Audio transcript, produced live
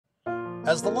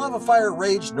As the lava fire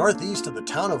raged northeast of the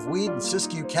town of Weed in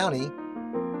Siskiyou County,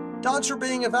 dogs were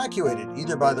being evacuated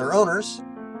either by their owners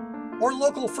or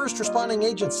local first responding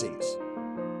agencies.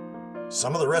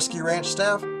 Some of the rescue ranch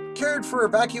staff cared for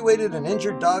evacuated and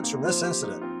injured dogs from this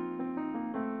incident,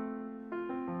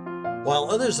 while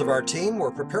others of our team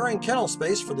were preparing kennel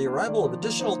space for the arrival of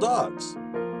additional dogs.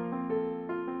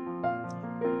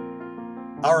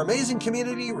 Our amazing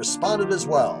community responded as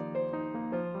well.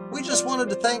 We just wanted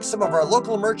to thank some of our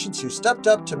local merchants who stepped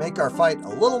up to make our fight a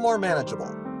little more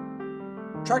manageable.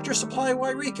 Tractor Supply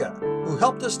Wairika, who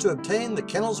helped us to obtain the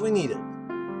kennels we needed.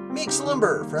 Meeks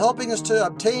Lumber for helping us to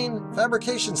obtain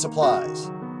fabrication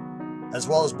supplies, as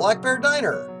well as Black Bear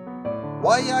Diner,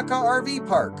 Waiaka RV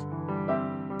Park,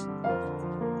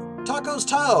 Tacos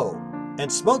Tao,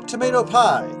 and Smoked Tomato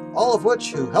Pie, all of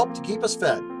which who helped to keep us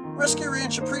fed. Rescue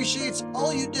Ranch appreciates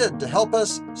all you did to help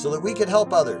us so that we could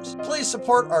help others. Please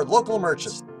support our local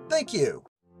merchants. Thank you.